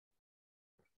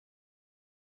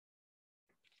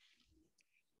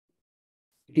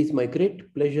It is my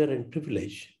great pleasure and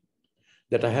privilege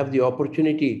that I have the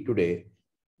opportunity today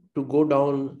to go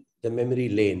down the memory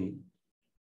lane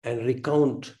and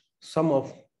recount some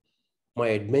of my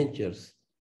adventures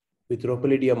with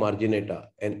Ropalidia marginata,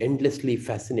 an endlessly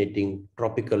fascinating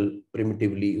tropical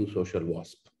primitively eusocial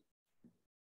wasp.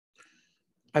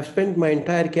 I've spent my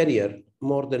entire career,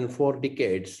 more than 4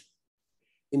 decades,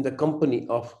 in the company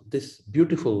of this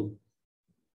beautiful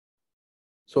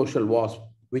social wasp,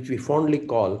 which we fondly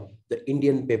call the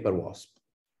Indian paper wasp.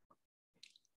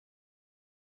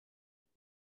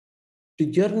 The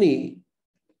journey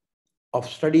of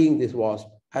studying this wasp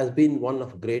has been one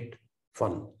of great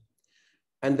fun.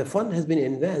 And the fun has been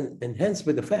enhanced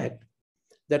by the fact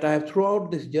that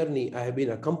throughout this journey, I have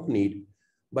been accompanied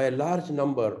by a large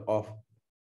number of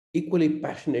equally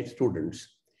passionate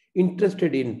students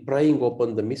interested in prying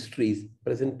open the mysteries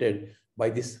presented by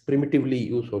this primitively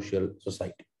eusocial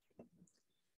society.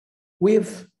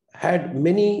 We've had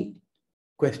many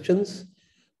questions,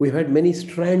 we've had many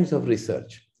strands of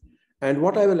research. And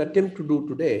what I will attempt to do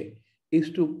today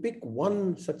is to pick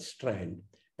one such strand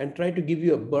and try to give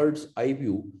you a bird's eye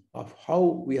view of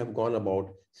how we have gone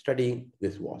about studying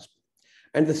this wasp.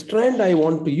 And the strand I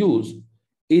want to use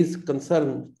is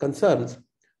concerns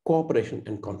cooperation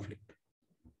and conflict.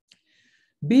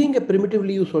 Being a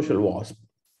primitively eusocial wasp,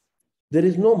 there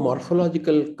is no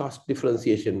morphological caste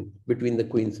differentiation between the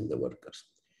queens and the workers.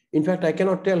 In fact, I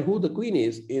cannot tell who the queen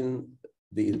is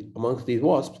amongst these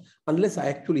wasps unless I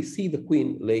actually see the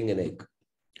queen laying an egg.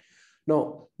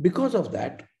 Now, because of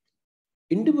that,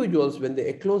 individuals, when they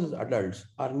eclose as adults,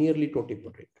 are nearly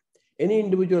totipotent. Any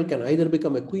individual can either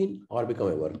become a queen or become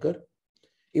a worker.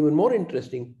 Even more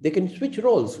interesting, they can switch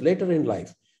roles later in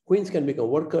life. Queens can become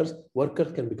workers,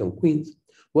 workers can become queens.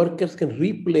 Workers can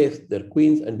replace their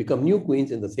queens and become new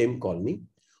queens in the same colony.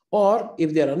 Or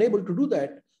if they are unable to do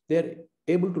that, they are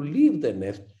able to leave their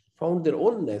nest, found their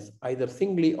own nest, either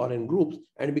singly or in groups,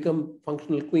 and become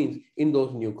functional queens in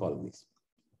those new colonies.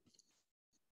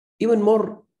 Even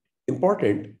more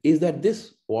important is that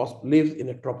this wasp lives in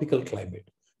a tropical climate,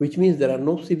 which means there are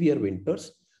no severe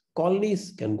winters.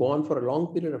 Colonies can go on for a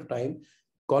long period of time.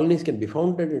 Colonies can be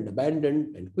founded and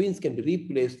abandoned, and queens can be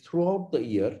replaced throughout the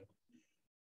year,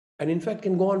 and in fact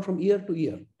can go on from year to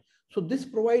year. So this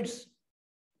provides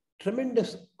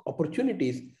tremendous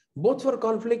opportunities both for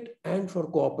conflict and for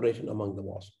cooperation among the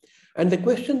wasps. And the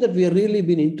question that we have really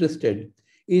been interested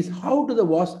is, how do the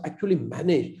wasps actually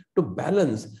manage to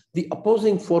balance the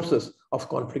opposing forces of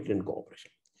conflict and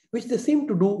cooperation, which they seem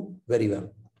to do very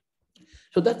well.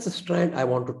 So that's the strand I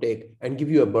want to take and give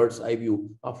you a bird's eye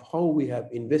view of how we have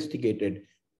investigated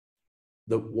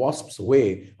the wasp's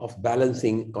way of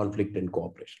balancing conflict and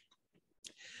cooperation.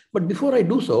 But before I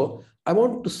do so, I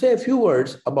want to say a few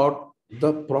words about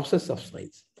the process of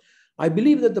science. I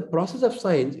believe that the process of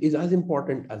science is as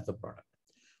important as the product.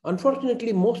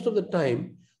 Unfortunately, most of the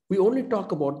time, we only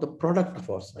talk about the product of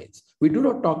our science. We do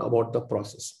not talk about the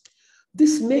process.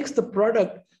 This makes the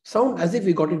product sound as if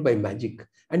we got it by magic.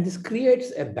 And this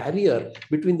creates a barrier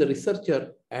between the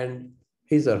researcher and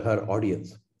his or her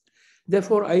audience.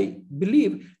 Therefore, I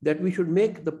believe that we should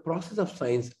make the process of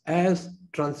science as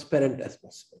transparent as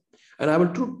possible. And I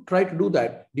will try to do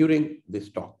that during this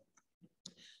talk.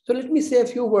 So let me say a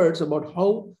few words about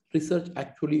how research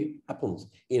actually happens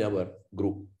in our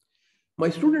group. My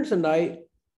students and I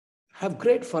have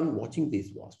great fun watching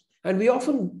these wasps. And we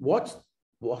often watch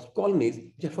wasp colonies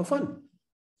just for fun.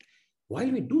 While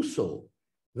we do so,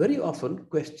 very often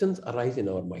questions arise in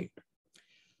our mind.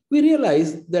 We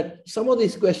realize that some of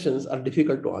these questions are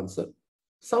difficult to answer,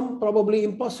 some probably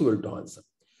impossible to answer.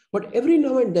 But every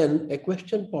now and then a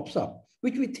question pops up,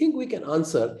 which we think we can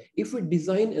answer if we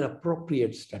design an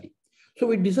appropriate study. So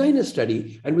we design a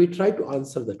study and we try to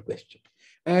answer that question.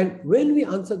 And when we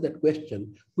answer that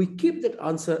question, we keep that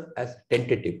answer as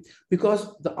tentative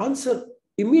because the answer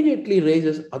immediately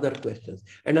raises other questions.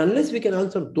 And unless we can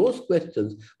answer those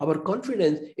questions, our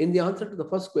confidence in the answer to the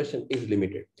first question is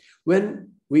limited. When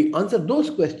we answer those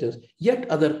questions, yet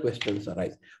other questions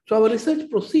arise. So our research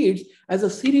proceeds as a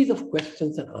series of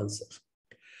questions and answers.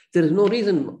 There is no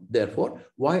reason, therefore,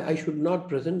 why I should not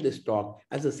present this talk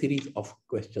as a series of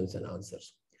questions and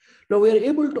answers. Now, we are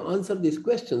able to answer these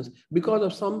questions because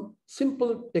of some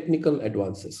simple technical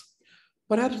advances.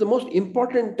 Perhaps the most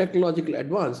important technological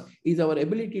advance is our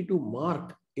ability to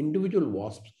mark individual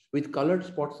wasps with colored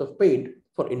spots of paint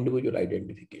for individual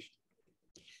identification.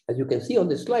 As you can see on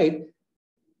this slide,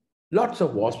 lots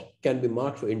of wasps can be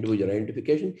marked for individual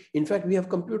identification. In fact, we have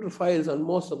computer files on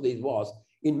most of these wasps,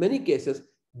 in many cases,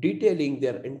 detailing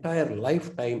their entire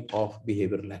lifetime of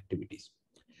behavioral activities.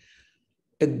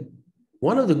 A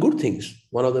one of the good things,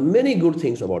 one of the many good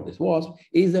things about this wasp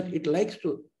is that it likes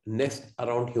to nest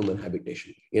around human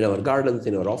habitation, in our gardens,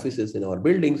 in our offices, in our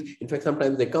buildings. In fact,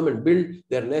 sometimes they come and build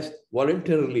their nest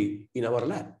voluntarily in our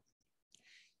lab.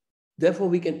 Therefore,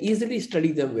 we can easily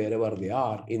study them wherever they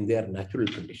are in their natural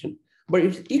condition. But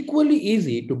it's equally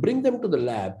easy to bring them to the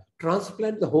lab,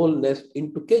 transplant the whole nest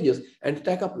into cages, and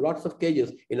stack up lots of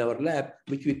cages in our lab,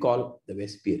 which we call the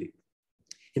waspiary.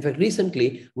 In fact,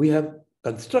 recently, we have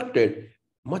constructed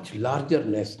much larger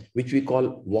nests, which we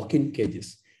call walk-in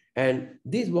cages. And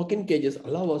these walk-in cages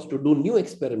allow us to do new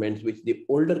experiments, which the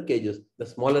older cages, the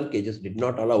smaller cages, did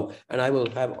not allow. And I will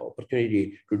have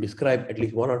opportunity to describe at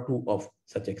least one or two of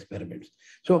such experiments.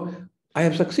 So I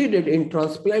have succeeded in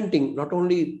transplanting not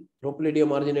only Ropalidia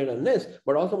marginata nest,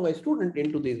 but also my student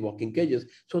into these walking cages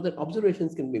so that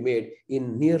observations can be made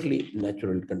in nearly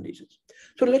natural conditions.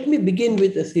 So let me begin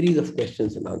with a series of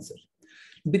questions and answers.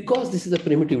 Because this is a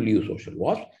primitively eusocial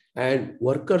wasp and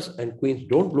workers and queens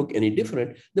don't look any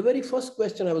different, the very first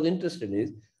question I was interested in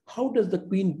is, how does the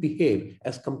queen behave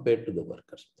as compared to the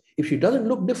workers? If she doesn't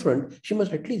look different, she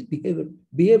must at least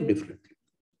behave differently.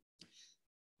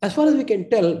 As far as we can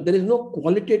tell, there is no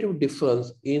qualitative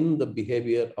difference in the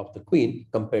behavior of the queen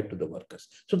compared to the workers.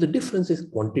 So the difference is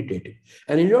quantitative.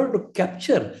 And in order to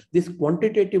capture this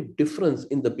quantitative difference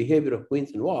in the behavior of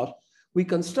queens and wasps, we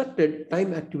constructed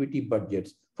time activity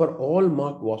budgets for all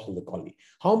marked wasps in the colony.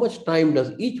 How much time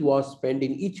does each wasp spend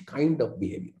in each kind of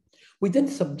behavior? We then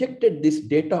subjected this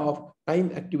data of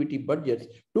time activity budgets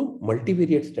to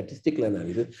multivariate statistical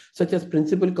analysis, such as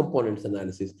principal components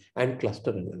analysis and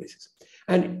cluster analysis.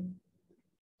 And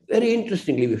very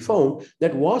interestingly, we found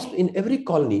that wasps in every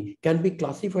colony can be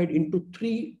classified into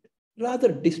three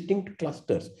rather distinct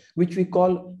clusters, which we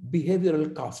call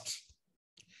behavioral castes.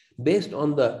 Based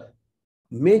on the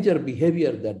major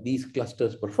behavior that these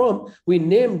clusters perform, we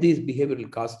named these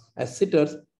behavioral castes as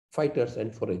sitters, fighters,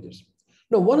 and foragers.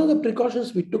 Now, one of the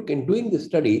precautions we took in doing this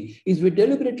study is we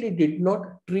deliberately did not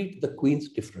treat the queens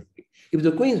differently. If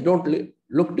the queens don't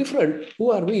look different,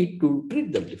 who are we to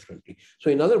treat them differently? So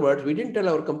in other words, we didn't tell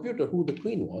our computer who the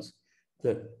queen was.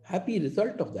 The happy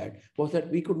result of that was that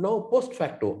we could now post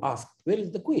facto ask, where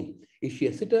is the queen? Is she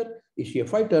a sitter? Is she a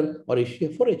fighter? Or is she a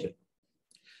forager?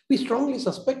 We strongly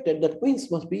suspected that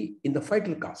queens must be in the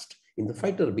fighter caste, in the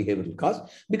fighter behavioral caste,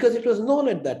 because it was known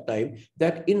at that time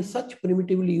that in such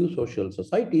primitively eusocial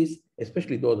societies,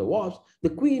 especially those of wasps, the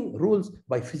queen rules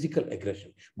by physical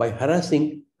aggression, by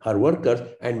harassing her workers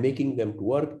and making them to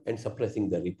work and suppressing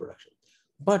their reproduction.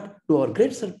 But to our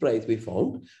great surprise, we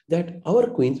found that our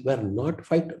queens were not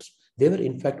fighters. They were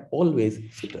in fact always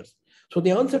sitters. So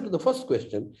the answer to the first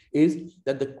question is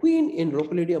that the queen in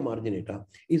Ropalidia marginata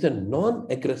is a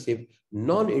non-aggressive,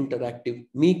 non-interactive,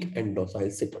 meek and docile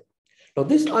sitter. Now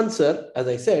this answer, as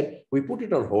I said, we put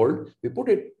it on hold, we put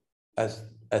it as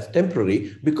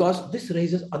temporary because this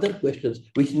raises other questions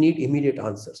which need immediate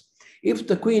answers. If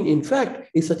the queen in fact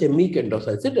is such a meek and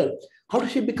docile sitter, how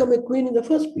does she become a queen in the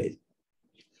first place?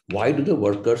 Why do the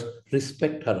workers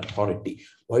respect her authority?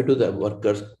 Why do the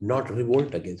workers not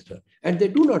revolt against her? And they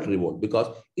do not revolt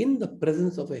because in the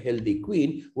presence of a healthy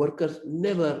queen, workers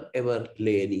never ever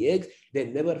lay any eggs. They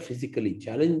never physically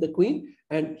challenge the queen.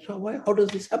 And so how does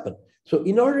this happen? So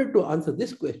in order to answer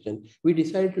this question, we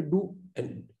decided to do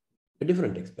a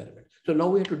different experiment. So now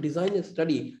we have to design a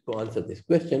study to answer this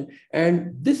question.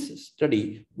 And this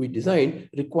study we designed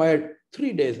required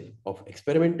 3 days of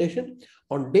experimentation.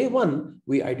 On day 1,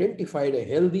 we identified a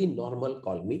healthy, normal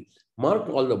colony, marked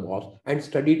all the wasps, and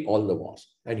studied all the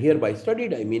wasps. And here by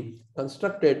studied, I mean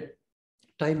constructed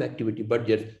time activity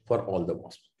budgets for all the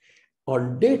wasps.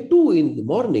 On day 2 in the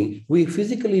morning, we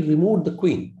physically removed the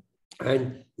queen.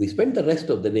 And we spent the rest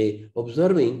of the day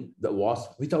observing the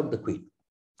wasp without the queen.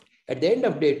 At the end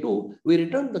of day 2, we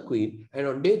returned the queen. And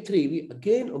on day 3, we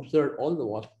again observed all the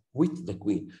wasps with the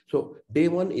queen. So day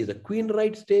 1 is a queen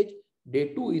right stage.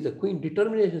 Day 2 is a queen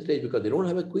determination stage because they don't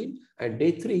have a queen. And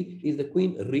day 3 is the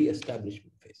queen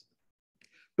re-establishment phase.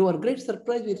 To our great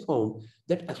surprise, we found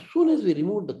that as soon as we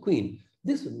removed the queen,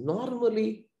 this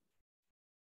normally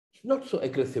not so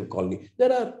aggressive colony.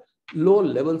 There are low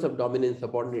levels of dominance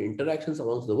subordinate interactions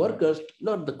amongst the workers.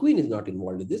 Not the queen is not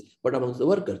involved in this, but amongst the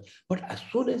workers. But as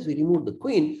soon as we removed the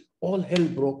queen, all hell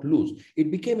broke loose.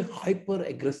 It became a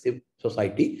hyper-aggressive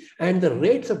society, and the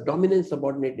rates of dominance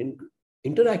subordinate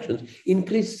interactions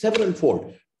increased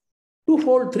several-fold.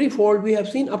 2-fold, 3-fold, we have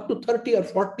seen up to 30 or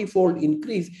 40-fold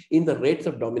increase in the rates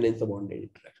of dominance subordinate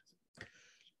interactions.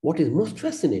 What is most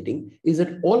fascinating is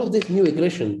that all of this new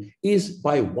aggression is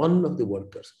by one of the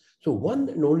workers. So one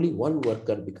and only one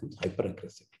worker becomes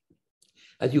hyper-aggressive.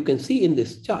 As you can see in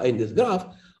this chart, in this graph,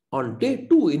 On day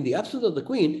 2, in the absence of the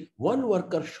queen, one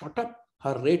worker shot up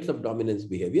her rates of dominance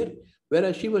behavior,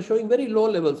 whereas she was showing very low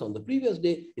levels on the previous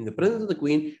day in the presence of the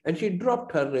queen, and she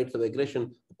dropped her rates of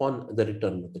aggression upon the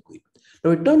return of the queen.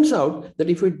 Now, it turns out that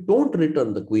if we don't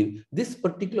return the queen, this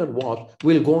particular wasp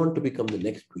will go on to become the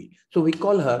next queen. So we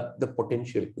call her the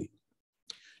potential queen.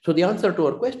 So the answer to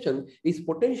our question is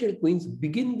potential queens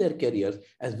begin their careers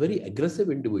as very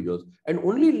aggressive individuals and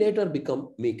only later become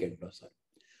meek and docile.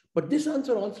 But this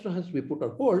answer also has to be put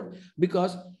on hold,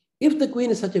 because if the queen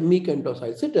is such a meek and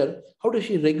docile sitter, how does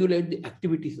she regulate the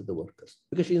activities of the workers?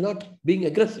 Because she's not being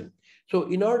aggressive. So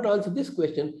in order to answer this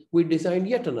question, we designed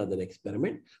yet another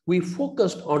experiment. We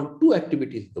focused on 2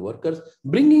 activities of the workers: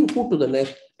 bringing food to the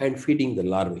nest and feeding the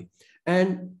larvae.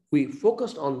 And we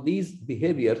focused on these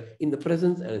behaviors in the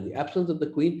presence and in the absence of the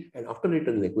queen and after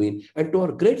returning the queen. And to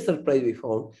our great surprise, we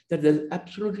found that there's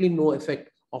absolutely no effect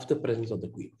of the presence of the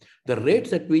queen. The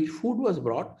rates at which food was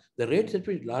brought, the rates at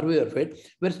which larvae were fed,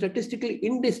 were statistically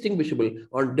indistinguishable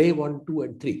on day 1, 2,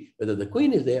 and 3. Whether the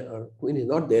queen is there or queen is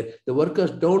not there, the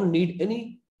workers don't need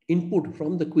any input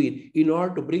from the queen in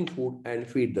order to bring food and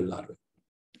feed the larvae.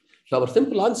 So our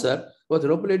simple answer was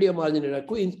Ropalidia marginata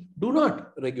queens do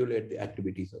not regulate the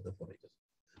activities of the foragers.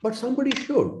 But somebody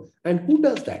should. And who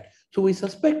does that? So we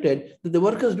suspected that the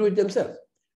workers do it themselves.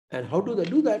 And how do they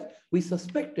do that? We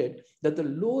suspected that the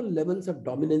low levels of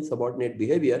dominant subordinate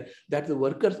behavior that the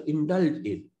workers indulge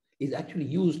in is actually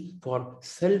used for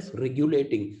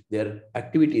self-regulating their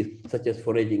activities such as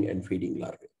foraging and feeding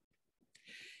larvae.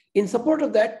 In support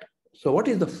of that, so what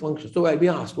is the function? So we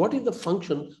asked, what is the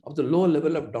function of the low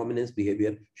level of dominance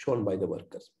behavior shown by the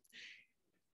workers?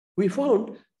 We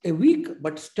found a weak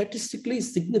but statistically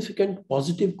significant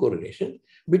positive correlation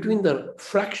between the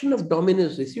fraction of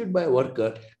dominance received by a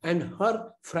worker and her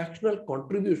fractional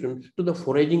contribution to the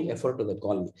foraging effort of the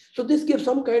colony. So this gives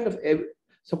some kind of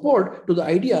support to the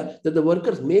idea that the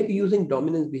workers may be using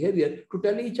dominance behavior to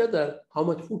tell each other how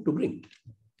much food to bring.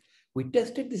 We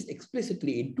tested this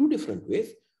explicitly in 2 different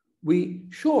ways. We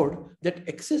showed that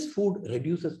excess food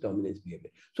reduces dominance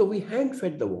behavior. So we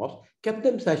hand-fed the wasps, kept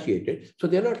them satiated, so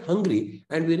they're not hungry.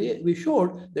 And we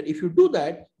showed that if you do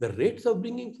that, the rates of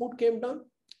bringing food came down,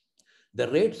 the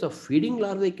rates of feeding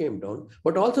larvae came down,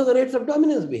 but also the rates of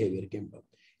dominance behavior came down.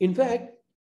 In fact,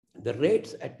 the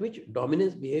rates at which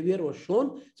dominance behavior was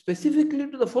shown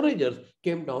specifically to the foragers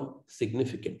came down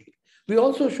significantly. We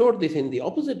also showed this in the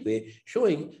opposite way,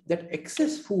 showing that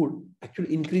excess food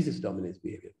actually increases dominance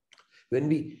behavior.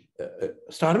 When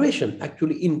starvation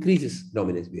actually increases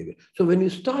dominance behavior. So when you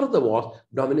starve the wasp,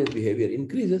 dominance behavior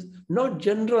increases, not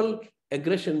general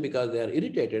aggression because they are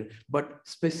irritated, but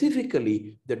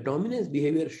specifically the dominance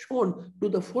behavior shown to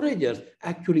the foragers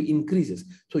actually increases.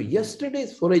 So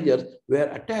yesterday's foragers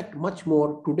were attacked much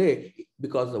more today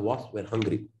because the wasps were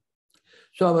hungry.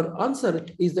 So our answer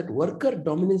is that worker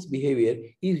dominance behavior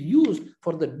is used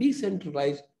for the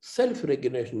decentralized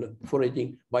self-regulation of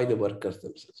foraging by the workers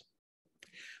themselves.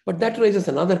 But that raises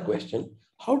another question.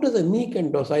 How does a meek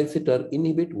and docile sitter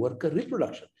inhibit worker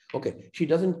reproduction? Okay, she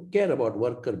doesn't care about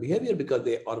worker behavior because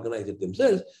they organize it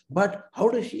themselves, but how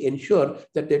does she ensure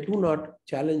that they do not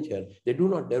challenge her, they do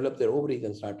not develop their ovaries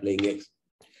and start laying eggs?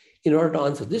 In order to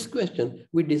answer this question,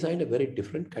 we designed a very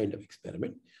different kind of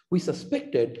experiment. We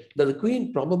suspected that the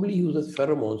queen probably uses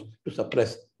pheromones to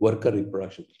suppress worker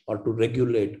reproduction or to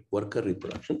regulate worker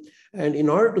reproduction. And in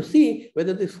order to see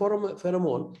whether this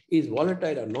pheromone is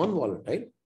volatile or non-volatile,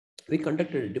 we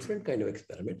conducted a different kind of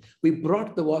experiment. We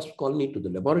brought the wasp colony to the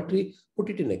laboratory, put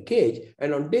it in a cage,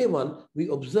 and on day 1, we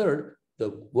observed the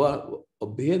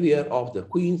behavior of the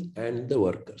queens and the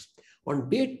workers. On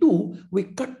day 2, we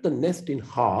cut the nest in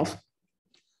half,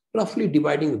 roughly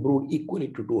dividing the brood equally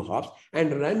to 2 halves,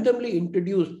 and randomly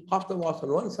introduced half the wasp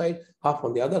on one side, half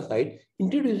on the other side,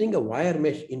 introducing a wire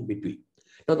mesh in between.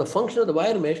 Now, the function of the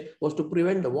wire mesh was to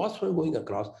prevent the wasp from going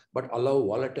across, but allow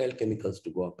volatile chemicals to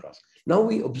go across. Now,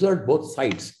 we observed both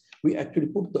sides. We actually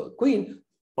put the queen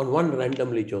on one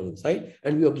randomly chosen side,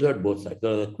 and we observed both sides.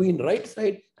 There was a queen right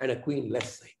side and a queen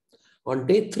left side. On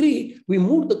day 3, we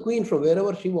moved the queen from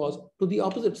wherever she was to the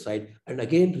opposite side and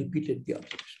again repeated the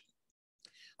observation.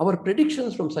 Our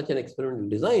predictions from such an experimental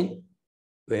design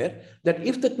were that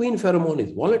if the queen pheromone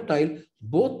is volatile,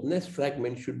 both nest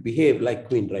fragments should behave like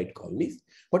queen-right colonies.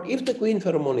 But if the queen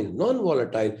pheromone is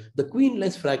non-volatile, the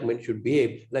queen-less fragment should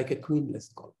behave like a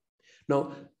queen-less colony.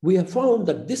 Now, we have found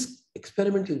that this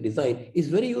experimental design is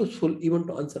very useful even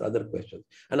to answer other questions.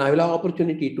 And I will have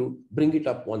opportunity to bring it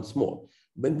up once more.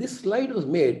 When this slide was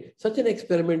made, such an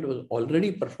experiment was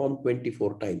already performed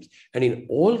 24 times. And in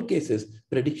all cases,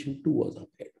 prediction 2 was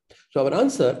upheld. So our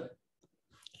answer,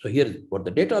 So here's what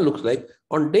the data looks like.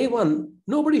 On day 1,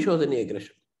 nobody shows any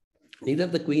aggression, neither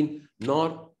the queen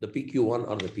nor the PQ1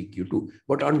 or the PQ2.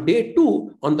 But on day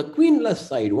 2, on the queenless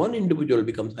side, one individual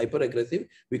becomes hyper-aggressive.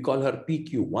 We call her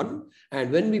PQ1.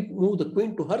 And when we move the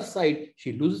queen to her side,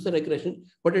 she loses her aggression.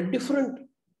 But a different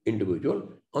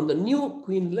individual on the new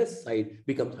queenless side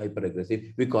becomes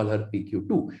hyper-aggressive. We call her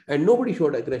PQ2. And nobody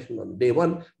showed aggression on day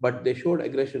 1, but they showed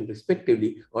aggression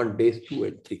respectively on days 2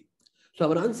 and 3. So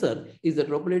our answer is that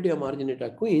Ropalidia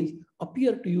marginata queens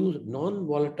appear to use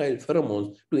non-volatile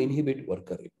pheromones to inhibit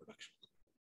worker reproduction.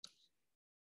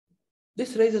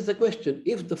 This raises the question,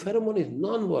 if the pheromone is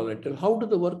non-volatile, how do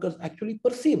the workers actually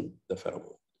perceive the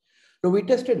pheromone? Now, we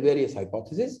tested various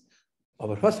hypotheses.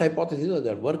 Our first hypothesis was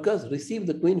that workers receive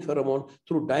the queen pheromone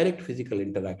through direct physical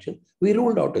interaction. We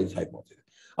ruled out this hypothesis.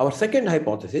 Our second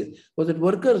hypothesis was that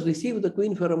workers receive the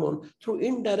queen pheromone through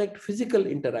indirect physical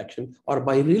interaction or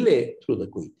by relay through the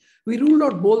queen. We ruled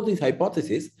out both these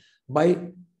hypotheses by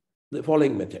the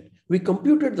following method. We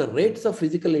computed the rates of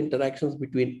physical interactions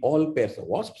between all pairs of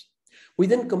wasps. We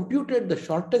then computed the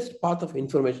shortest path of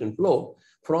information flow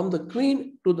from the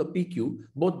queen to the PQ,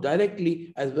 both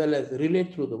directly as well as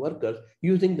relayed through the workers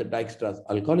using the Dijkstra's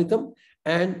algorithm.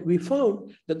 And we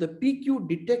found that the PQ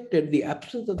detected the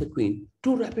absence of the queen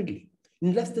too rapidly,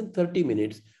 in less than 30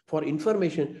 minutes, for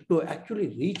information to actually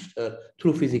reach her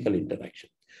through physical interaction.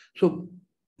 So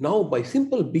now, by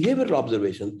simple behavioral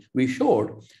observation, we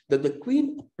showed that the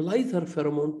queen applies her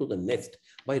pheromone to the nest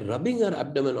by rubbing her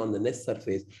abdomen on the nest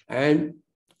surface, and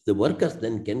the workers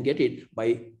then can get it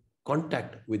by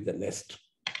contact with the nest.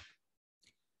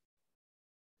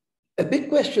 A big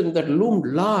question that loomed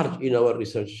large in our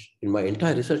research, in my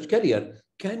entire research career,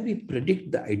 can we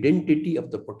predict the identity of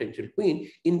the potential queen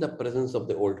in the presence of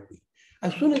the old queen?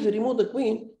 As soon as you remove the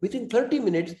queen, within 30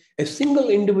 minutes, a single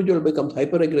individual becomes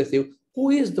hyper-aggressive. Who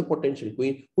is the potential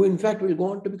queen, who in fact will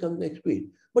go on to become the next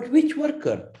queen? But which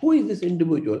worker, who is this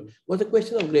individual, was a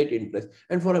question of great interest.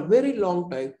 And for a very long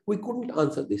time, we couldn't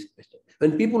answer this question.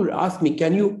 When people would ask me,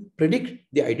 can you predict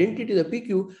the identity of the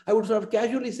PQ? I would sort of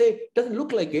casually say, it doesn't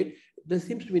look like it. There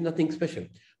seems to be nothing special.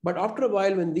 But after a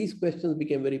while, when these questions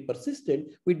became very persistent,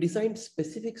 we designed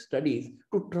specific studies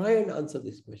to try and answer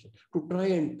this question, to try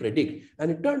and predict.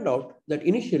 And it turned out that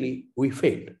initially we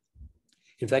failed.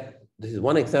 In fact, this is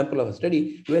one example of a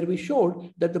study where we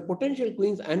showed that the potential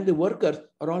queens and the workers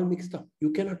are all mixed up.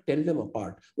 You cannot tell them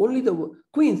apart. Only the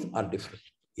queens are different.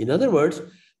 In other words,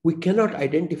 we cannot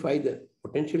identify the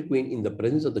potential queen in the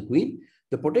presence of the queen.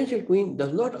 The potential queen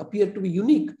does not appear to be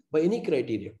unique by any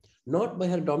criteria, not by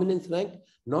her dominance rank,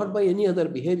 not by any other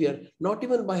behavior, not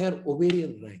even by her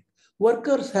ovarian rank.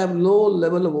 Workers have low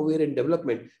level of ovarian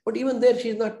development, but even there she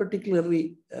is not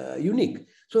particularly unique.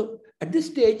 So at this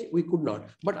stage, we could not.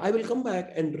 But I will come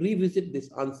back and revisit this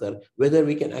answer, whether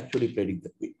we can actually predict the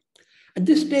queen. At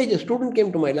this stage, a student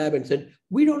came to my lab and said,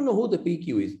 we don't know who the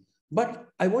PQ is, but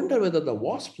I wonder whether the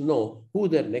wasps know who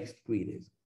their next queen is.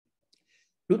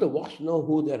 Do the wasps know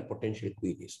who their potential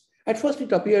queen is? At first,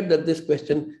 it appeared that this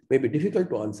question may be difficult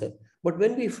to answer, but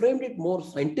when we framed it more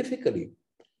scientifically,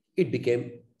 it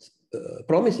became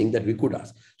promising that we could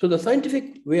ask. So the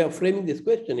scientific way of framing this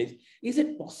question is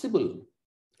it possible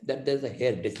that there's a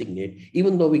hair designate,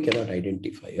 even though we cannot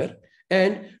identify her?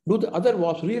 And do the other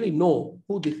wasps really know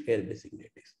who this hair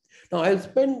designate is? Now, I'll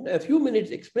spend a few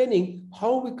minutes explaining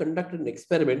how we conducted an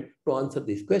experiment to answer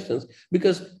these questions,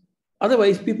 because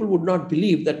otherwise people would not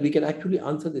believe that we can actually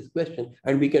answer this question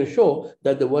and we can show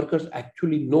that the workers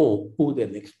actually know who their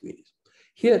next queen is.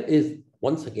 Here is,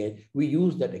 once again, we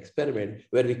use that experiment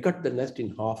where we cut the nest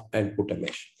in half and put a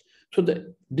mesh. So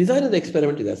the design of the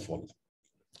experiment is as follows.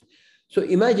 So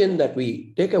imagine that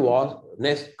we take a wasp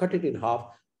nest, cut it in half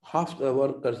the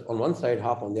workers on one side,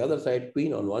 half on the other side,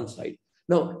 queen on one side.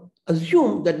 Now,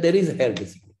 assume that there is a hair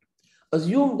designate.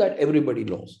 Assume that everybody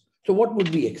knows. So what would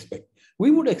we expect?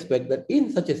 We would expect that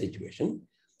in such a situation,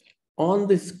 on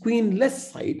this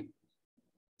queenless side,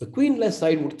 the queenless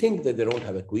side would think that they don't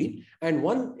have a queen, and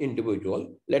one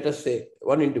individual, let us say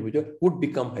one individual, would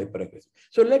become hyperaggressive.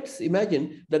 So let's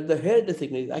imagine that the hair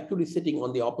designate is actually sitting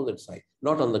on the opposite side,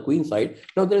 not on the queen side.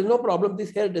 Now there is no problem.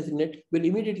 This hair designate will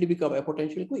immediately become a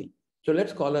potential queen. So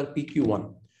let's call her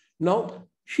PQ1. Now,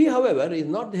 she, however, is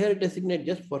not the hair designate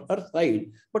just for her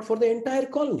side, but for the entire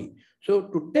colony. So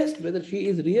to test whether she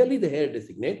is really the hair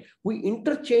designate, we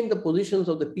interchange the positions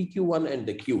of the PQ1 and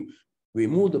the Q. We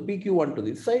move the PQ1 to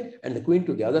this side and the queen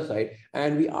to the other side,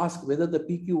 and we ask whether the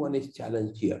PQ1 is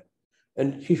challenged here.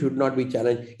 And she should not be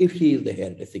challenged if she is the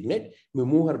hair designate. We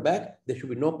move her back, there should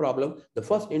be no problem. The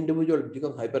first individual who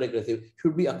becomes hyperaggressive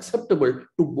should be acceptable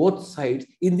to both sides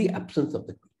in the absence of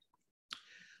the queen.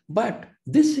 But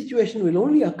this situation will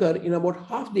only occur in about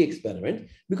half the experiment,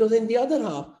 because in the other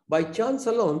half, by chance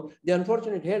alone, the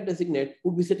unfortunate hare designate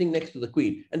would be sitting next to the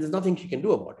queen, and there's nothing she can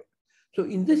do about it. So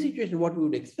in this situation, what we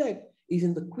would expect is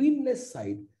in the queenless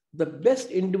side, the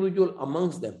best individual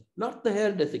amongst them, not the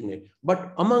hare designate,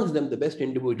 but amongst them, the best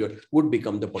individual would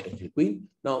become the potential queen.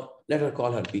 Now, let her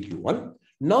call her PQ1.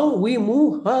 Now we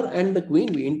move her and the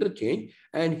queen, we interchange,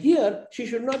 and here she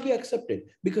should not be accepted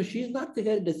because she's not the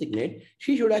hare designate.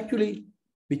 She should actually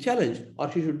be challenged,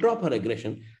 or she should drop her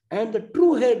aggression, and the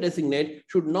true hare designate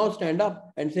should now stand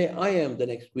up and say, I am the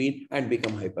next queen, and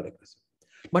become hyper-aggressive.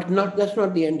 But that's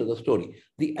not the end of the story.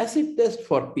 The acid test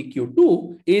for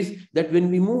PQ2 is that when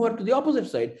we move her to the opposite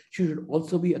side, she should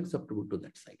also be acceptable to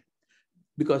that side,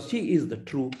 because she is the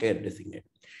true hare designate.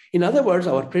 In other words,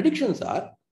 our predictions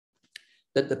are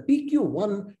that the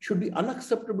PQ1 should be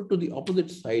unacceptable to the opposite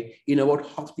side in about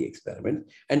half the experiment,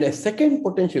 and a second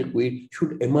potential queen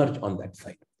should emerge on that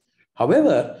side.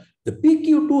 However, the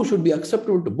PQ2 should be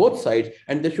acceptable to both sides,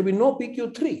 and there should be no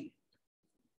PQ3.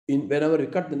 Whenever we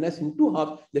cut the nest in two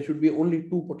halves, there should be only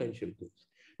two potential queens.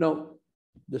 Now,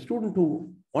 the student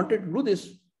who wanted to do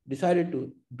this decided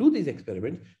to do these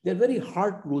experiments. They're very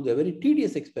hard to do, they're very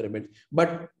tedious experiments,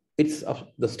 but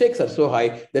the stakes are so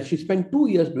high that she spent 2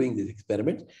 years doing these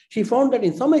experiments. She found that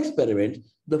in some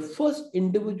experiments, the first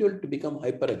individual to become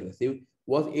hyper-aggressive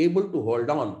was able to hold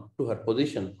on to her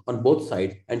position on both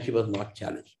sides, and she was not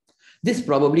challenged. This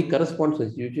probably corresponds to a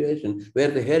situation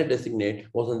where the hare designate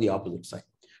was on the opposite side.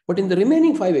 But in the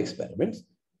remaining 5 experiments,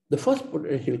 the first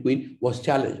potential queen was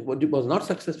challenged, but it was not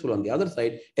successful on the other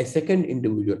side. A second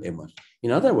individual emerged.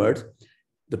 In other words,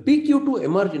 the PQ2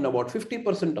 emerged in about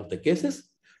 50% of the cases.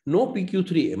 No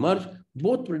PQ3 emerged.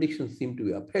 Both predictions seem to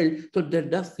be upheld. So there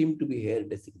does seem to be hare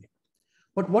designate.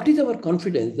 But what is our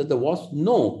confidence that the wasps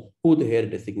know who the hare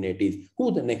designate is,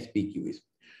 who the next PQ is?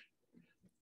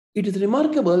 It is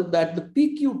remarkable that the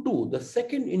PQ2, the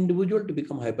second individual to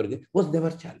become hyperaggressive, was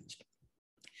never challenged.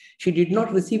 She did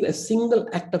not receive a single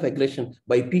act of aggression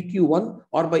by PQ1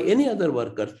 or by any other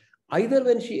workers, either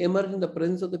when she emerged in the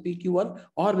presence of the PQ1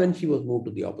 or when she was moved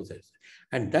to the opposite side.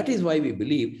 And that is why we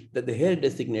believe that the hare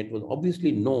designate was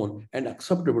obviously known and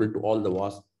acceptable to all the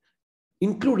wasps,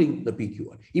 including the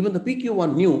PQ1. Even the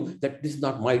PQ1 knew that this is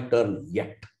not my turn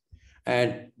yet.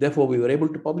 And therefore, we were able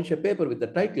to publish a paper with the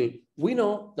title, "We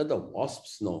know that the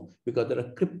wasps know," because there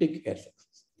are cryptic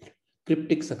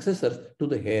successors to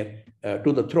the hare,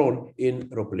 to the throne in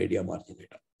Ropalidia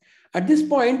marginata. At this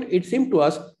point, it seemed to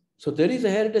us, so there is a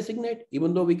hare designate,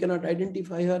 even though we cannot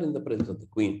identify her in the presence of the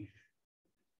queen.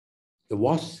 The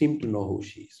wasps seem to know who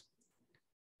she is.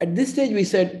 At this stage, we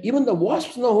said, even the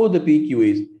wasps know who the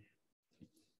PQ is.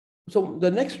 So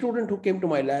the next student who came to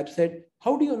my lab said,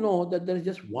 how do you know that there is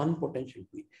just one potential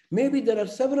queen? Maybe there are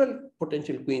several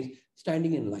potential queens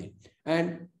standing in line.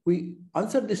 And we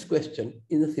answered this question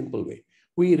in a simple way.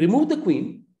 We remove the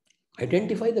queen,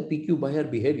 identify the PQ by her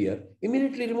behavior,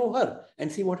 immediately remove her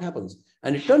and see what happens.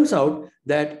 And it turns out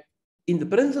that in the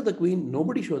presence of the queen,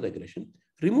 nobody shows aggression.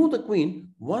 Remove the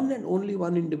queen, one and only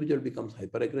one individual becomes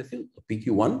hyper-aggressive,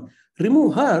 PQ1.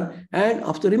 Remove her, and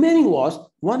of the remaining wasp,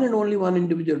 one and only one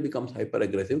individual becomes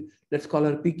hyper-aggressive. Let's call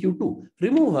her PQ2.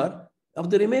 Remove her,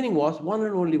 of the remaining wasp, one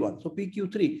and only one. So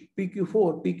PQ3,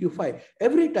 PQ4, PQ5.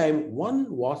 Every time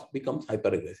one wasp becomes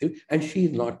hyper-aggressive and she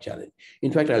is not challenged.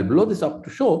 In fact, I'll blow this up to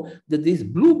show that these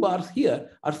blue bars here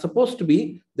are supposed to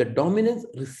be the dominance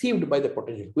received by the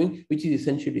potential queen, which is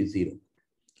essentially 0.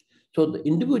 So the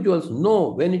individuals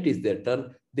know when it is their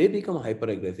turn, they become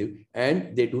hyper-aggressive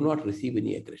and they do not receive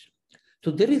any aggression.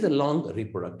 So there is a long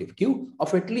reproductive queue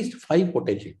of at least 5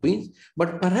 potential queens,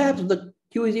 but perhaps the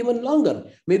queue is even longer.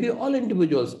 Maybe all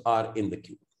individuals are in the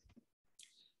queue.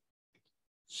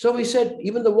 So we said,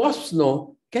 even the wasps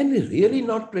know, can we really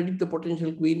not predict the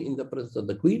potential queen in the presence of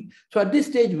the queen? So at this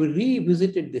stage, we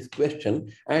revisited this question.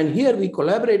 And here we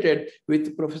collaborated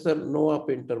with Professor Noah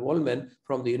Pinter-Wollman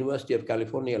from the University of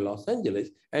California, Los Angeles,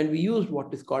 and we used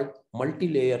what is called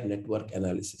multi-layer network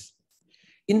analysis.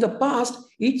 In the past,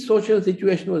 each social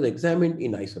situation was examined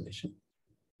in isolation.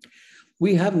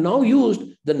 We have now used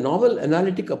the novel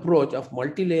analytic approach of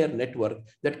multi-layer network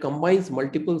that combines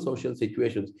multiple social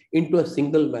situations into a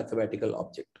single mathematical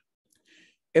object.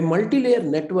 A multi-layer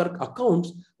network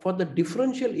accounts for the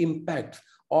differential impacts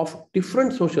of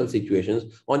different social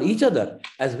situations on each other,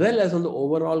 as well as on the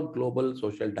overall global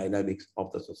social dynamics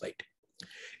of the society.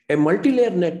 A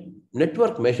multi-layer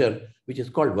network measure, which is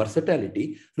called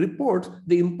versatility, reports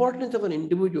the importance of an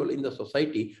individual in the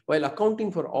society while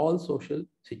accounting for all social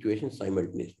situations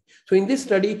simultaneously. So in this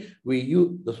study,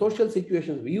 the social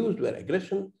situations we used were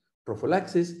aggression,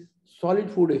 prophylaxis, solid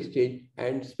food exchange,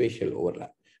 and spatial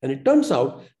overlap. And it turns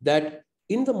out that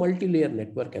in the multi-layer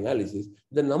network analysis,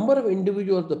 the number of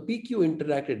individuals the PQ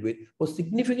interacted with was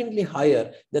significantly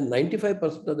higher than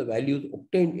 95% of the values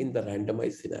obtained in the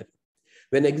randomized scenario.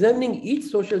 When examining each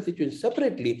social situation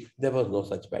separately, there was no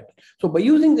such pattern. So by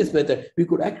using this method, we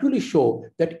could actually show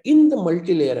that in the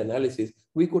multi-layer analysis,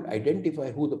 we could identify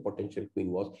who the potential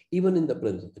queen was, even in the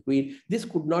presence of the queen. This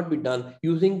could not be done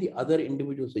using the other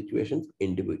individual situations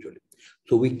individually.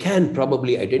 So we can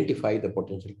probably identify the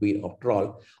potential queen after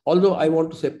all, although I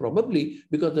want to say probably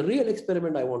because the real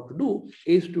experiment I want to do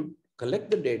is to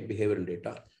collect the behavioral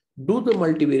data, do the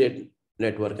multivariate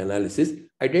network analysis,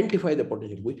 identify the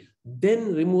potential queen,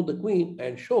 then remove the queen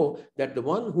and show that the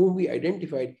one whom we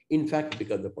identified in fact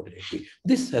becomes the potential queen.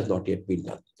 This has not yet been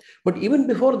done. But even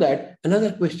before that,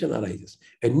 another question arises,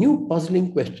 a new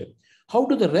puzzling question. How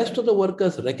do the rest of the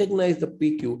workers recognize the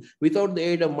PQ without the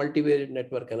aid of multivariate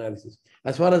network analysis?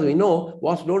 As far as we know,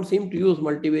 wasps don't seem to use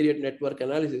multivariate network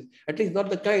analysis, at least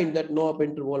not the kind that Noah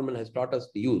Pinter-Wollman has taught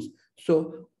us to use.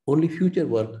 So only future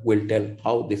work will tell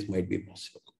how this might be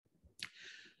possible.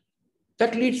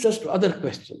 That leads us to other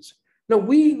questions. Now,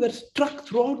 we were struck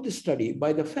throughout this study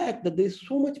by the fact that there is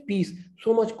so much peace,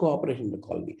 so much cooperation in the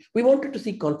colony. We wanted to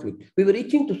see conflict. We were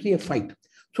itching to see a fight.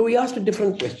 So we asked a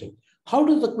different question. How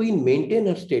does the queen maintain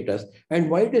her status, and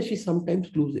why does she sometimes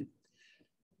lose it?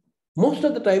 Most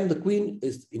of the time, the queen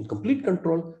is in complete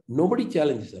control. Nobody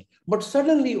challenges her. But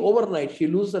suddenly, overnight, she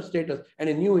loses her status and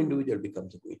a new individual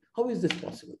becomes a queen. How is this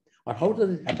possible? Or how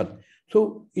does it happen?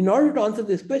 So in order to answer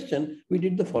this question, we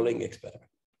did the following experiment.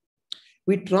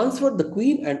 We transferred the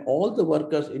queen and all the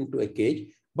workers into a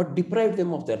cage, but deprived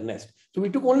them of their nest. So we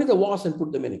took only the wasps and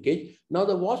put them in a cage. Now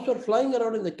the wasps were flying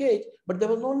around in the cage, but there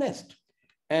was no nest.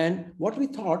 And what we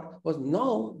thought was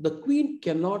now the queen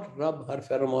cannot rub her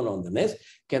pheromone on the nest,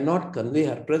 cannot convey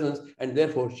her presence, and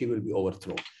therefore she will be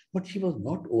overthrown. But she was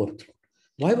not overthrown.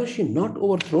 Why was she not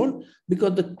overthrown?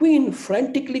 Because the queen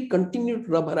frantically continued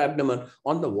to rub her abdomen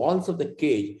on the walls of the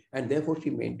cage, and therefore she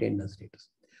maintained her status.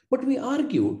 But we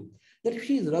argued that if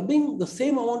she is rubbing the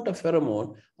same amount of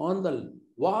pheromone on the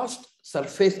vast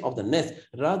surface of the nest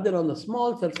rather than on the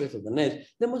small surface of the nest,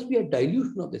 there must be a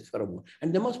dilution of this pheromone,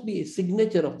 and there must be a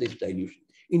signature of this dilution.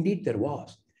 Indeed, there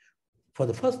was. For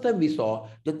the first time, we saw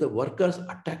that the workers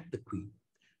attacked the queen,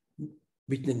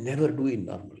 which they never do in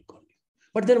normal colonies.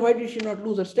 But then why did she not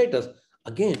lose her status?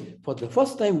 Again, for the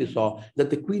first time, we saw that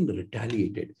the queen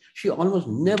retaliated. She almost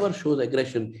never shows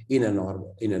aggression in a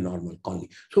normal colony.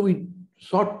 So we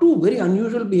saw two very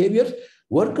unusual behaviors.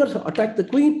 Workers attack the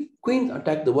queen, queens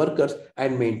attack the workers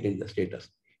and maintain the status.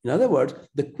 In other words,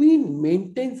 the queen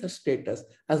maintains her status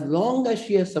as long as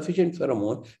she has sufficient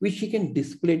pheromone, which she can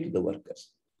display to the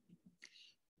workers.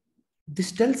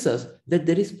 This tells us that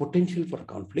there is potential for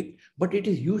conflict, but it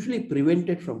is usually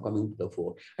prevented from coming to the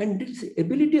fore. And this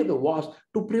ability of the wasp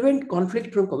to prevent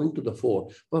conflict from coming to the fore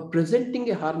by presenting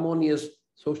a harmonious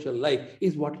social life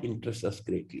is what interests us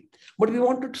greatly. But we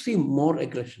wanted to see more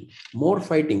aggression, more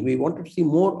fighting. We wanted to see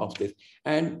more of this.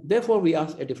 And therefore, we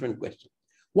asked a different question.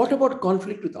 What about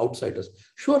conflict with outsiders?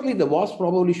 Surely the wasps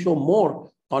probably show more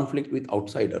conflict with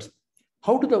outsiders.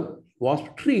 How do the wasps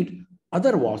treat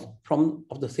other wasps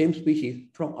of the same species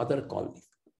from other colonies?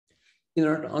 In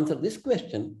order to answer this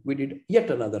question, we did yet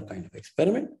another kind of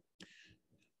experiment.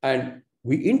 And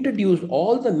we introduced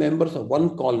all the members of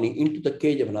one colony into the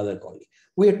cage of another colony.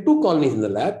 We had two colonies in the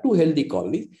lab, two healthy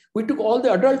colonies. We took all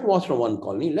the adult wasps from one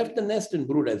colony, left the nest and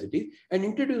brood as it is, and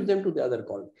introduced them to the other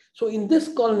colony. So in this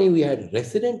colony, we had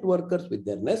resident workers with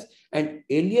their nest and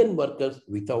alien workers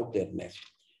without their nest.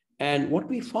 And what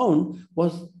we found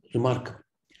was remarkable.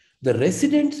 The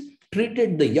residents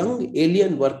treated the young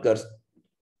alien workers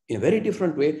in a very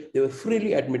different way. They were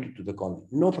freely admitted to the colony,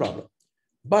 no problem.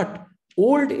 But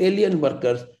old alien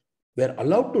workers were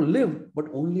allowed to live, but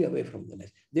only away from the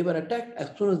nest. They were attacked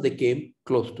as soon as they came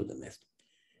close to the nest.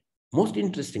 Most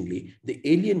interestingly, the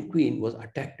alien queen was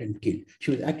attacked and killed.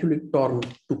 She was actually torn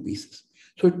to pieces.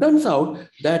 So it turns out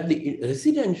that the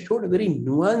residents showed a very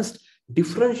nuanced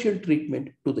differential treatment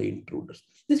to the intruders.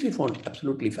 This we found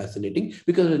absolutely fascinating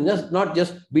because it not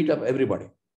just beat up everybody.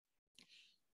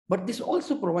 But this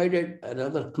also provided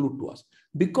another clue to us.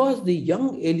 Because the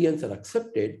young aliens are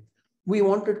accepted, we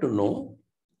wanted to know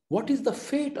what is the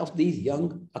fate of these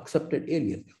young accepted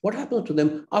aliens? What happens to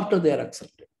them after they are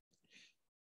accepted?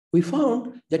 We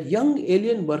found that young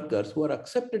alien workers who are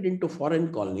accepted into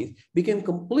foreign colonies became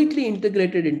completely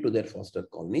integrated into their foster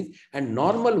colonies and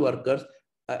normal workers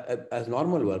as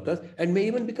normal workers and may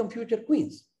even become future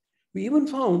queens. We even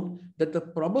found that the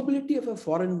probability of a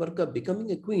foreign worker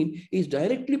becoming a queen is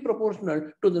directly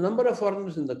proportional to the number of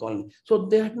foreigners in the colony. So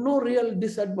they had no real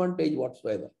disadvantage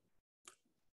whatsoever.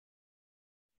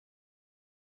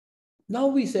 Now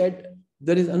we said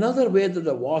there is another way that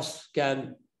the wasps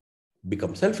can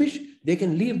become selfish. They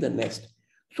can leave the nest.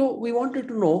 So we wanted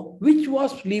to know which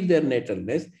wasps leave their natal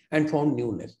nest and found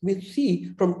new nest. We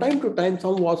see from time to time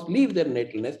some wasps leave their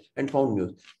natal nest and found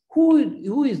new.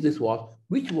 Who is this wasp?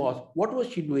 Which wasp? What was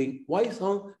she doing? Why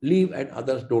some leave and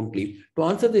others don't leave? To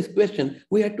answer this question,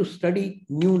 we had to study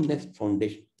new nest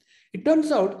foundation. It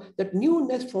turns out that new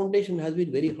nest foundation has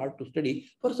been very hard to study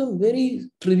for some very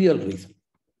trivial reason.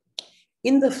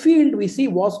 In the field, we see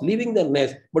wasps leaving their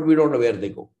nest, but we don't know where they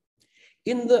go.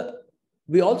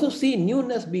 We also see new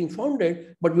nests being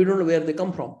founded, but we don't know where they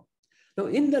come from. Now,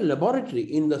 in the laboratory,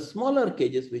 in the smaller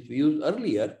cages which we used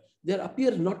earlier, there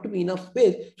appears not to be enough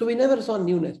space, so we never saw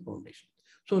new nest foundation.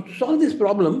 So to solve this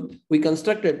problem, we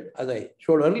constructed, as I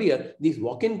showed earlier, these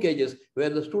walk-in cages where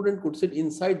the student could sit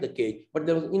inside the cage, but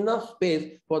there was enough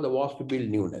space for the wasp to build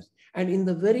new nests. And in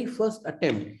the very first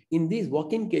attempt in these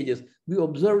walk-in cages, we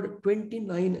observed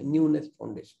 29 new nest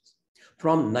foundations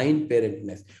from 9 parent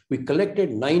nests. We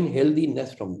collected 9 healthy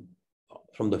nests from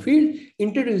the field,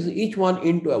 introduced each one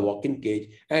into a walk-in cage,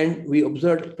 and we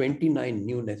observed 29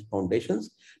 new nest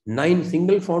foundations, 9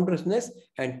 single foundress nests,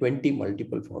 and 20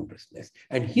 multiple foundress nests.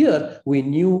 And here we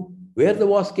knew where the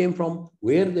wasps came from,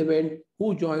 where they went,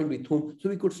 who joined with whom, so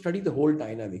we could study the whole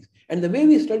dynamics. And the way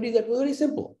we studied that was very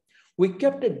simple. We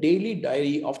kept a daily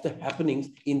diary of the happenings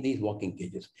in these walk-in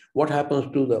cages. What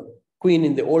happens to the queen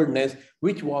in the old nest,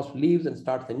 which wasp leaves and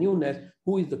starts a new nest,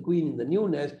 who is the queen in the new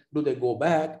nest, do they go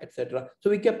back, etc.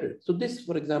 So we kept it. So this,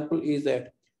 for example, is a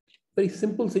very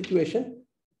simple situation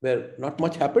where not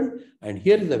much happened. And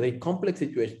here is a very complex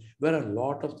situation where a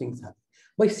lot of things happen.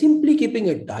 By simply keeping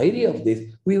a diary of this,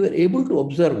 we were able to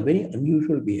observe very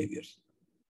unusual behaviors.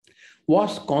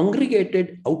 Wasps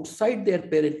congregated outside their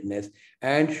parent nest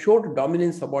and showed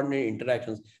dominant subordinate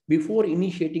interactions before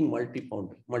initiating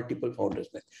multiple foundress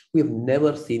nests. We have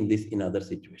never seen this in other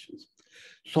situations.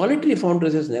 Solitary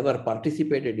foundresses never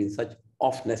participated in such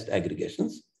off-nest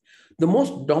aggregations. The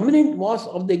most dominant wasps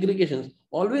of the aggregations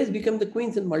always became the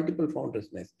queens in multiple foundress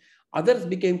nests. Others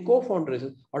became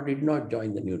co-foundresses or did not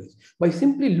join the new nest. By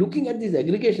simply looking at these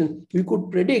aggregations, we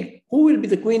could predict who will be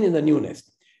the queen in the new nest.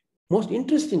 Most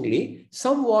interestingly,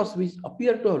 some wasps which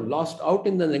appear to have lost out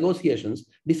in the negotiations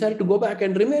decided to go back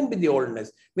and remain with the old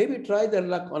nest, maybe try their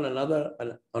luck on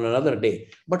another day.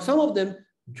 But some of them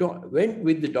went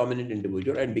with the dominant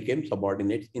individual and became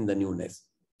subordinates in the new nest.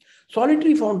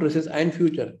 Solitary foundresses and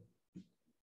future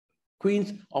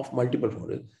queens of multiple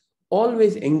foundresses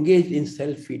always engaged in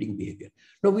self-feeding behavior.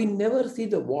 Now, we never see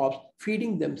the wasps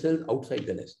feeding themselves outside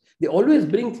the nest. They always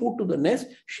bring food to the nest,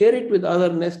 share it with other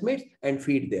nestmates, and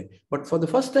feed there. But for the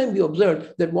first time, we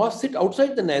observed that wasps sit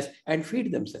outside the nest and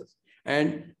feed themselves.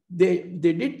 And they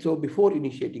did so before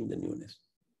initiating the new nest.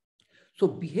 So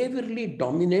behaviorally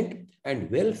dominant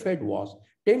and well-fed wasps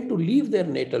tend to leave their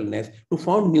natal nest to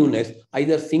found new nests,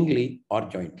 either singly or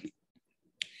jointly.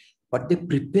 But they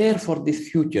prepare for this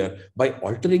future by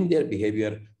altering their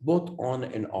behavior both on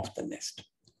and off the nest.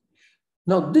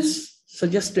 Now, this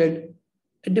suggested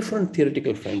a different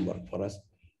theoretical framework for us.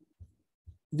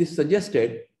 This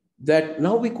suggested that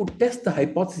now we could test the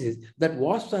hypothesis that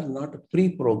wasps are not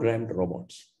pre-programmed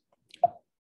robots.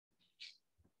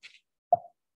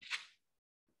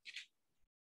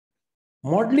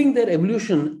 Modeling their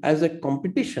evolution as a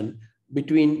competition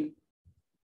between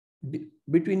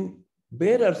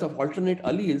bearers of alternate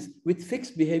alleles with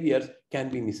fixed behaviors can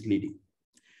be misleading.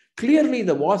 Clearly,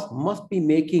 the wasp must be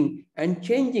making and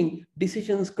changing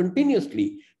decisions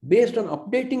continuously based on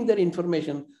updating their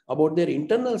information about their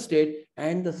internal state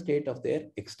and the state of their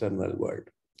external world.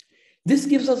 This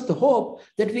gives us the hope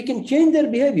that we can change their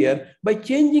behavior by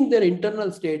changing their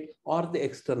internal state or the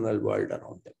external world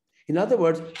around them. In other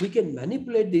words, we can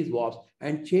manipulate these wasps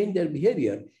and change their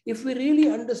behavior if we really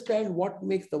understand what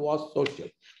makes the wasp social,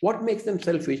 what makes them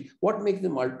selfish, what makes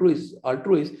them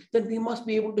altruist, then we must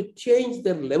be able to change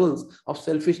their levels of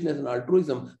selfishness and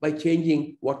altruism by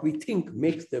changing what we think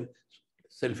makes them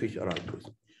selfish or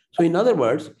altruism. So in other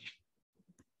words,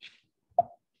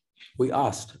 we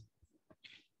asked,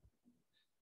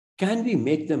 can we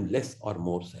make them less or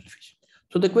more selfish?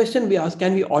 So the question we asked,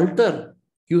 can we alter,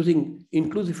 using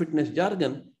inclusive fitness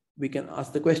jargon, we can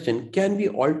ask the question, can we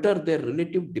alter their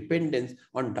relative dependence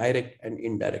on direct and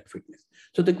indirect fitness?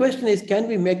 So the question is, can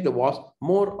we make the wasp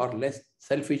more or less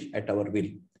selfish at our will?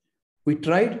 We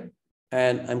tried,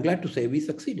 and I'm glad to say we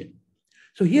succeeded.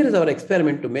 So here is our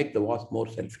experiment to make the wasp more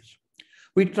selfish.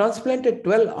 We transplanted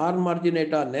 12 R.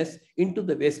 marginata nests into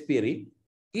the apiary,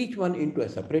 each one into a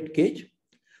separate cage.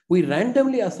 We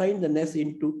randomly assigned the nest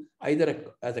into either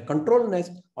as a control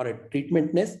nest or a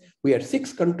treatment nest. We had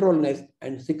 6 control nests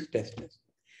and 6 test nests.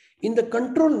 In the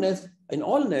control nest, in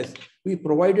all nests, we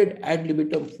provided ad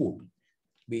libitum food.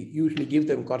 We usually give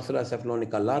them Coursera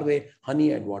cephalonica larvae,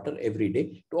 honey and water every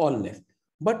day to all nests.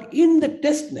 But in the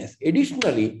test nest,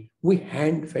 additionally, we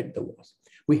hand-fed the wasp.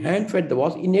 We hand-fed the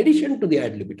wasp in addition to the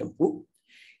ad libitum food.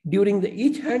 During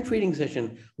each hand-feeding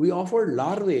session, we offered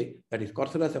larvae, that is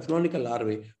Coursera cephalonica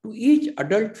larvae, to each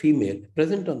adult female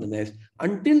present on the nest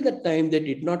until the time they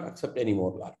did not accept any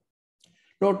more larvae.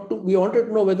 Now, we wanted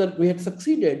to know whether we had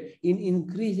succeeded in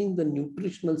increasing the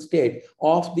nutritional state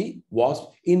of the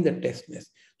wasp in the test nest.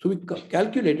 So we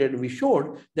calculated, we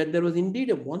showed that there was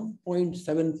indeed a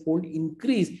 1.7-fold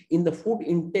increase in the food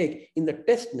intake in the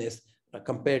test nest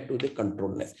compared to the control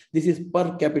nest. This is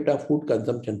per capita food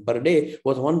consumption per day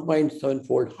was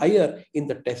 1.7-fold higher in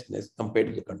the test nest compared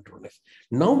to the control nest.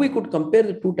 Now we could compare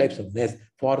the two types of nests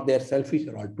for their selfish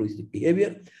or altruistic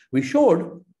behavior. We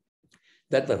showed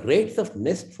that the rates of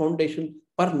nest foundation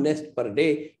per nest per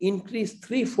day increased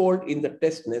 3-fold in the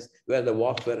test nest where the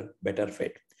wasps were better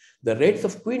fed. The rates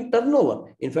of queen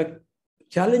turnover, in fact,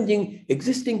 challenging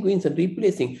existing queens and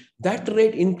replacing, that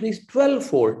rate increased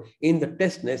 12-fold in the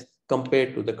test nest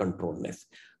compared to the control nest.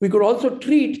 We could also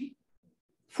treat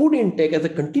food intake as a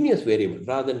continuous variable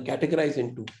rather than categorize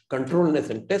into control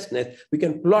nest and test nest. We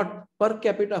can plot per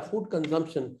capita food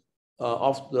consumption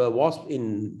of the wasp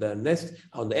in the nest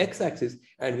on the x-axis,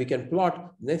 and we can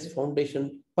plot nest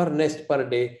foundation per nest per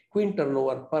day, queen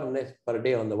turnover per nest per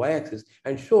day on the y-axis,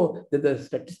 and show that the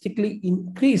statistically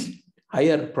increased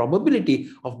higher probability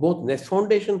of both nest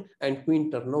foundation and queen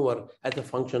turnover as a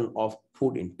function of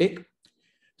food intake.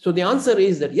 So the answer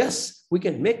is that yes, we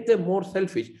can make them more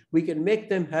selfish. We can make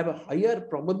them have a higher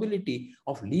probability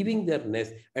of leaving their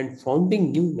nest and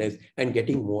founding new nests and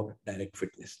getting more direct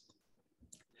fitness.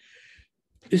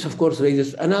 This, of course,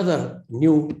 raises another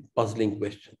new puzzling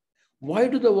question. Why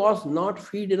do the wasps not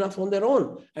feed enough on their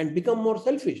own and become more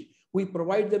selfish? We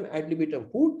provide them ad libitum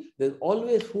food. There's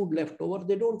always food left over.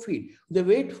 They don't feed. They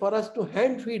wait for us to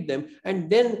hand feed them, and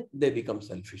then they become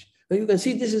selfish. Now you can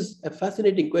see this is a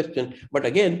fascinating question, but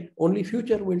again, only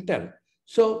future will tell.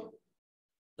 So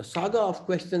the saga of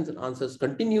questions and answers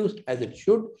continues as it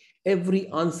should. Every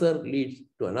answer leads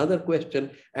to another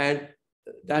question, and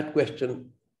that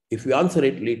question, if you answer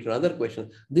it, leads to another question.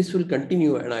 This will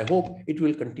continue, and I hope it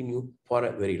will continue for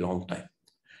a very long time.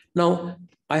 Now,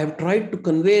 I have tried to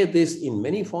convey this in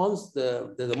many forms.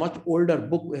 There's a much older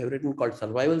book we have written called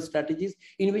Survival Strategies,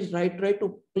 in which I try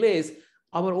to place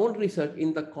our own research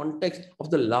in the context of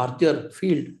the larger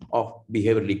field of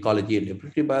behavioral ecology and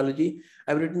evolutionary biology.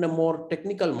 I've written a more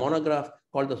technical monograph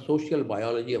called The Social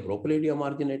Biology of Ropalidia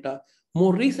marginata.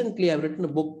 More recently, I've written a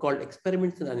book called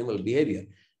Experiments in Animal Behavior.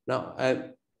 Now,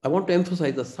 I want to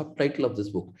emphasize the subtitle of this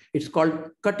book. It's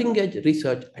called Cutting Edge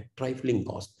Research at Trifling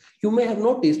Cost. You may have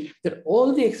noticed that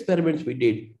all the experiments we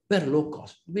did were low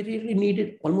cost. We really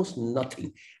needed almost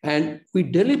nothing. And I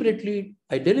deliberately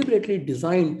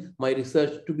designed my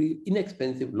research to be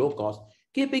inexpensive, low cost,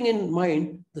 keeping in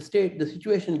mind the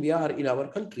situation we are in our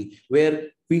country, where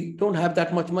we don't have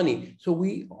that much money. So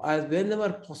whenever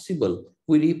possible,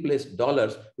 we replace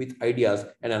dollars with ideas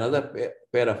and another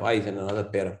pair of eyes and another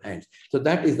pair of hands. So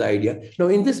that is the idea. Now,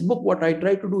 in this book, what I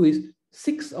try to do is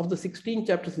 6 of the 16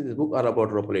 chapters in this book are about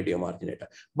Ropalidia marginata.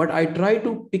 But I try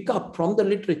to pick up from the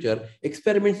literature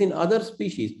experiments in other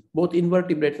species, both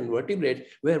invertebrates and vertebrates,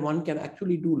 where one can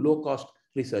actually do low-cost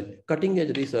research,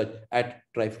 cutting-edge research at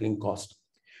trifling cost.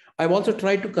 I've also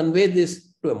tried to convey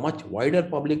this to a much wider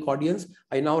public audience.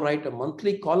 I now write a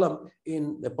monthly column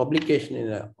in a publication,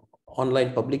 in an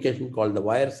online publication called The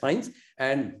Wire Science,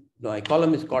 and my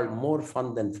column is called More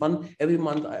Fun Than Fun. Every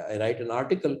month I write an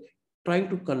article trying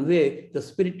to convey the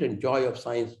spirit and joy of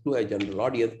science to a general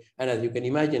audience. And as you can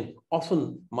imagine,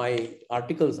 often my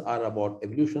articles are about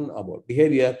evolution, about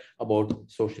behavior, about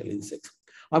social insects.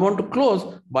 I want to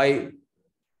close by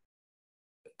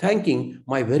thanking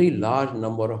my very large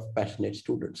number of passionate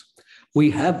students. We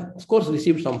have, of course,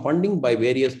 received some funding by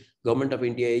various Government of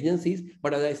India agencies,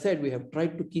 but as I said, we have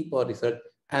tried to keep our research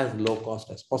as low cost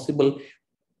as possible.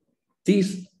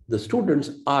 The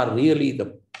students are really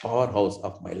the powerhouse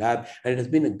of my lab, and it has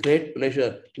been a great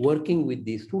pleasure working with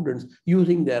these students,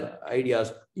 using their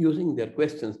ideas, using their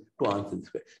questions to answer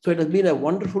this way. So it has been a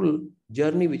wonderful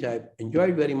journey, which I've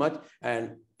enjoyed very much,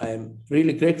 and I am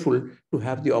really grateful to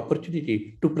have the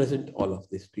opportunity to present all of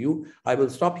this to you. I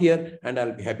will stop here, and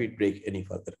I'll be happy to take any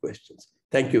further questions.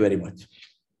 Thank you very much.